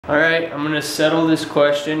Alright, I'm gonna settle this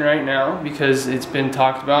question right now because it's been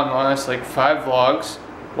talked about in the last like 5 vlogs.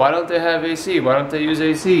 Why don't they have AC? Why don't they use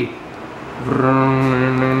AC?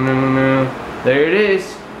 There it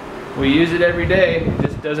is. We use it every day. It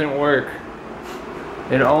just doesn't work.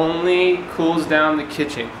 It only cools down the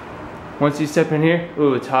kitchen. Once you step in here,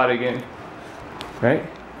 ooh, it's hot again. Right?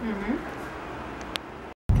 Mm-hmm.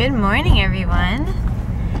 Good morning, everyone.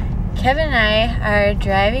 Kevin and I are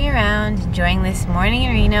driving around, enjoying this morning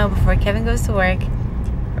in Reno before Kevin goes to work.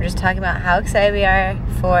 We're just talking about how excited we are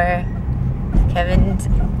for Kevin's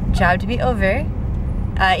job to be over.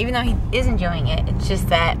 Even though he is enjoying it, it's just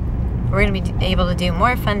that we're going to be able to do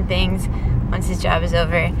more fun things once his job is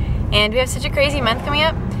over. And we have such a crazy month coming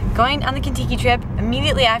up. Going on the Kentucky trip,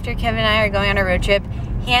 immediately after Kevin and I are going on a road trip,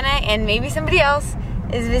 Hannah and maybe somebody else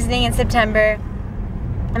is visiting in September.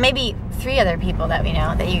 And maybe 3 other people that we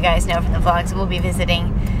know, that you guys know from the vlogs, will be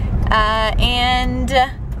visiting.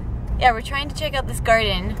 Yeah, we're trying to check out this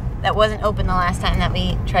garden that wasn't open the last time that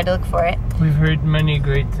we tried to look for it. We've heard many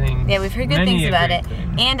great things. Yeah, we've heard good things about it.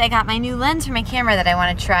 And I got my new lens for my camera that I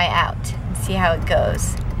want to try out and see how it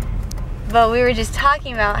goes. But we were just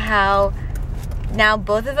talking about how now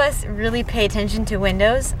both of us really pay attention to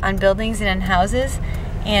windows on buildings and in houses.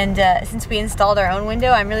 And since we installed our own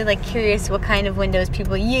window, I'm really like curious what kind of windows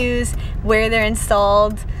people use, where they're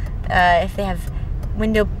installed, if they have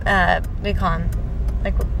window, what do you call them?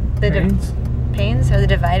 Like the panes or the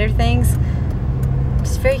divider things. I'm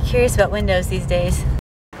just very curious about windows these days.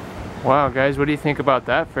 Wow, guys, what do you think about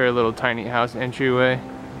that for a little tiny house entryway?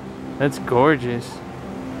 That's gorgeous. It's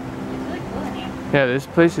really cool in here. Yeah, this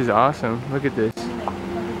place is awesome. Look at this.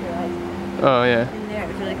 Oh yeah. In there,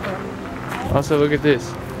 it's really cool. Also, look at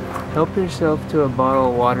this. Help yourself to a bottle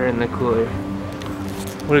of water in the cooler.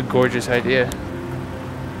 What a gorgeous idea.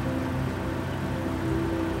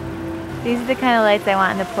 These are the kind of lights I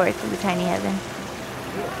want in the porch of the tiny heaven.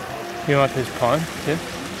 You want this pond too?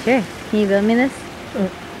 Sure. Can you build me this?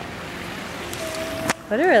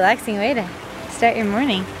 What a relaxing way to start your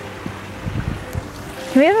morning.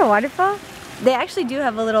 Can we have a waterfall? They actually do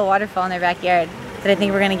have a little waterfall in their backyard that I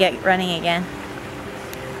think we're going to get running again.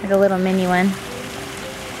 Like a little mini one.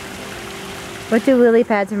 What do lily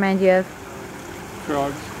pads remind you of?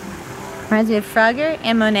 Frogs. Reminds me of Frogger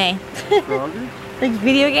and Monet. Frogger? Like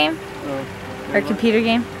video game? Oh. Or computer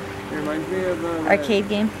game? It reminds me of arcade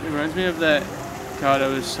game? It reminds me of that. God, I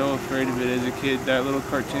was so afraid of it as a kid. That little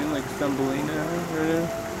cartoon, like Thumbelina or whatever.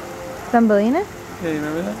 Thumbelina? Yeah, you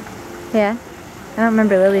remember that? Yeah. I don't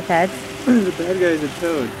remember lily pads. The bad guy is a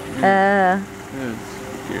toad. Yeah, it's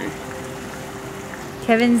scary.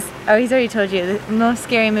 Kevin's, oh, he's already told you, the most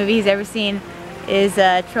scary movie he's ever seen is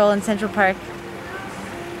Troll in Central Park.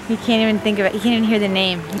 He can't even think of it. He can't even hear the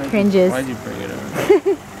name. He cringes. Why'd you bring it up?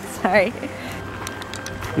 Sorry.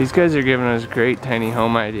 These guys are giving us great tiny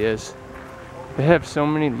home ideas. They have so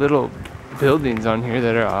many little buildings on here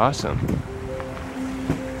that are awesome.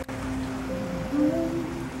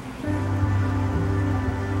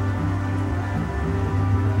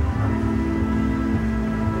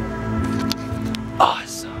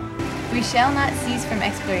 Awesome. We shall not cease from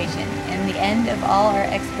exploration, and the end of all our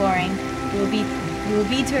exploring will be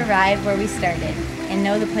to arrive where we started and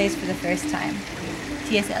know the place for the first time.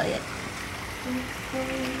 T.S. Eliot.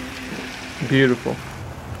 Beautiful.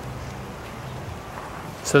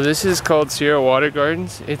 So this is called Sierra Water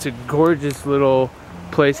Gardens. It's a gorgeous little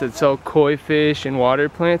place that sells koi fish and water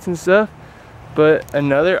plants and stuff. But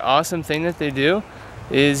another awesome thing that they do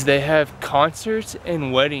is they have concerts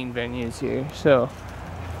and wedding venues here. So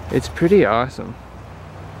it's pretty awesome.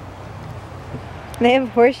 They have a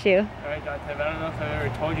horseshoe. Alright, Dante, I don't know if I've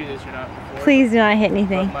ever told you this or not before. Please do not hit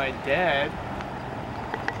anything. But my dad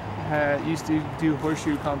used to do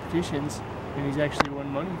horseshoe competitions, and he's actually won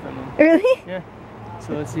money from them. Really? Yeah.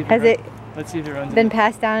 So let's see if let's see if it runs. Been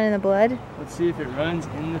passed down in the blood? Let's see if it runs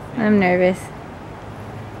in the family. I'm nervous.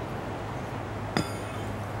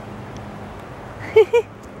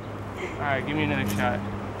 Alright, give me another shot.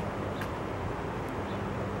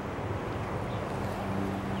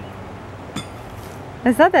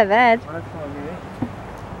 It's not that bad.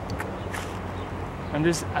 I'm a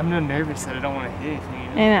little nervous that I don't want to hit anything.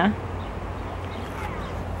 You know? I know.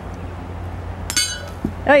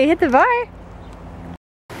 Oh, you hit the bar.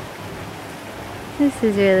 This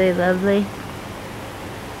is really lovely.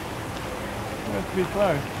 That's pretty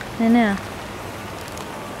far. I know.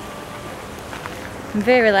 I'm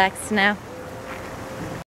very relaxed now.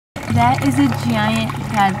 That is a giant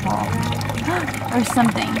tadpole. Or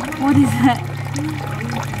something. What is that?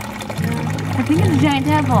 I think it's a giant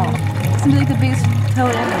tadpole. It's gonna be like the biggest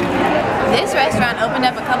toad ever. This restaurant opened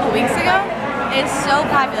up a couple weeks ago, It is so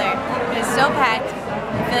popular. It is so packed.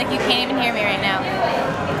 I feel like you can't even hear me right now.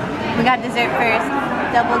 We got dessert first.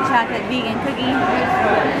 Double chocolate vegan cookie.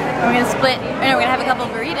 We're gonna split, or no, we're gonna have a couple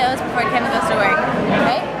of burritos before Kevin goes to work.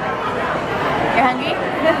 Okay? You're hungry?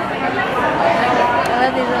 I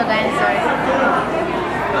love these little dinosaurs.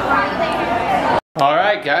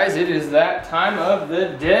 Alright guys, it is that time of the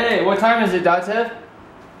day. What time is it, Datev?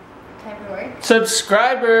 Time for work?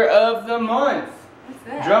 Subscriber of the month. What's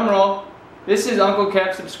that? Drum roll. This is Uncle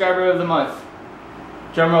Kev, subscriber of the month.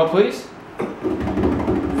 Drum roll, please.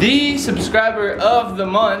 The subscriber of the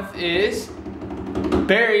month is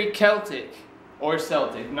Barry Celtic, or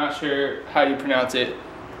Celtic. Not sure how you pronounce it,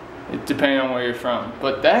 depending on where you're from.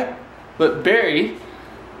 But Barry,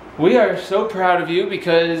 we are so proud of you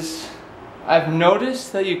because I've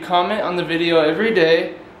noticed that you comment on the video every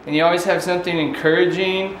day, and you always have something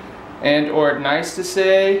encouraging and or nice to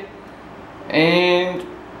say, and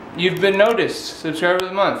you've been noticed. Subscriber of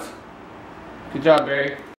the month. Good job,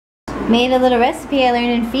 Barry. Made a little recipe I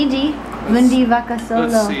learned in Fiji. Lundi vaca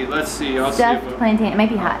solo. Let's see. I'll Stuffed see about plantain. It might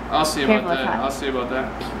be hot. I'll see Careful, about it's that. hot. I'll see about that.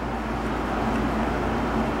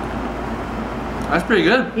 That's pretty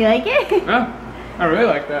good. You like it? Yeah, I really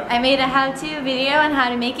like that. I made a how-to video on how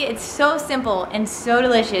to make it. It's so simple and so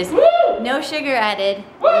delicious. Woo! No sugar added.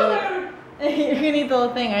 Woo! You're gonna eat the whole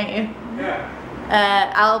thing, aren't you? Yeah.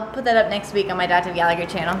 I'll put that up next week on my Datev Gallagher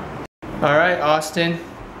channel. All right, Austin,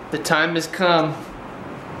 the time has come.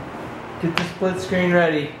 Get the split screen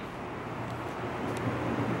ready.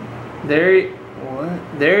 There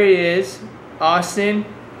he is, Austin,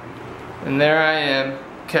 and there I am,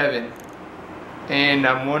 Kevin. And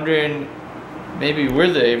I'm wondering, maybe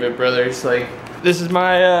we're the Avett brothers. Like, this is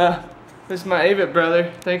my Avett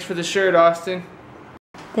brother. Thanks for the shirt, Austin.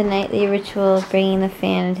 The nightly ritual of bringing the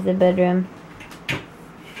fan into the bedroom.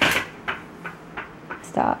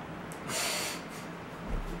 Stop.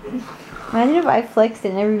 Imagine if I flexed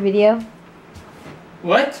in every video.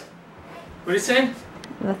 What? What are you saying?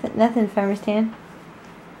 Nothing, farmer's tan.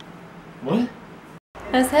 What?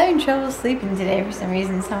 I was having trouble sleeping today for some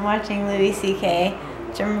reason, so I'm watching Louis C.K.,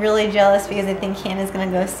 which I'm really jealous because I think Hannah's going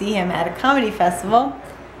to go see him at a comedy festival.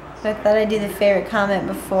 So I thought I'd do the favorite comment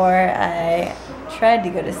before I tried to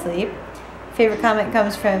go to sleep. Favorite comment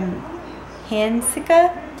comes from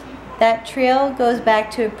Hansika. That trail goes back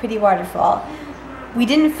to a pretty waterfall. We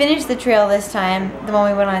didn't finish the trail this time, the one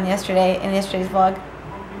we went on yesterday, in yesterday's vlog.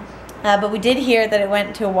 But we did hear that it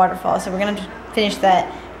went to a waterfall, so we're going to finish that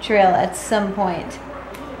trail at some point.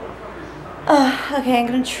 Okay, I'm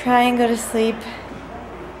going to try and go to sleep.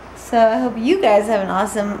 So I hope you guys have an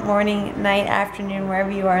awesome morning, night, afternoon, wherever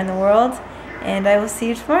you are in the world. And I will see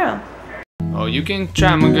you tomorrow. Oh, you can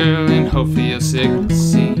try, my girl, and hopefully you'll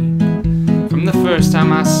succeed. From the first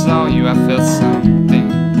time I saw you, I felt something.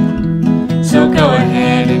 So go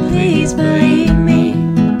ahead and please believe me.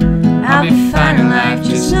 I'll be fine in life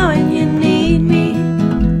just knowing you need me.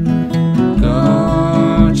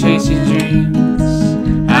 Go chase your dreams,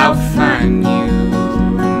 I'll find you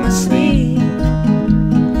in my sleep.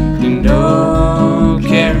 And oh,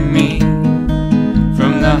 carry me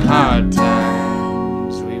from the hard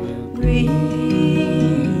times. We will breathe.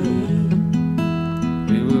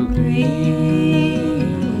 We will breathe.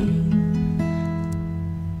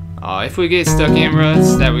 Oh, if we get stuck in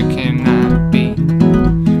ruts that we cannot beat,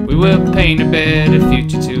 we will paint a better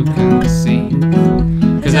future to conceive.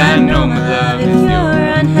 Cause I know, my love, if you're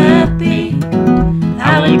unhappy,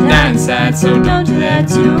 I will die inside, so don't do that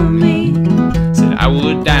to me. Said I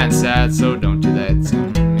would die inside, so don't do that to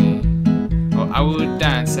me. Oh, I would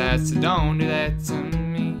die inside, so don't do that to me.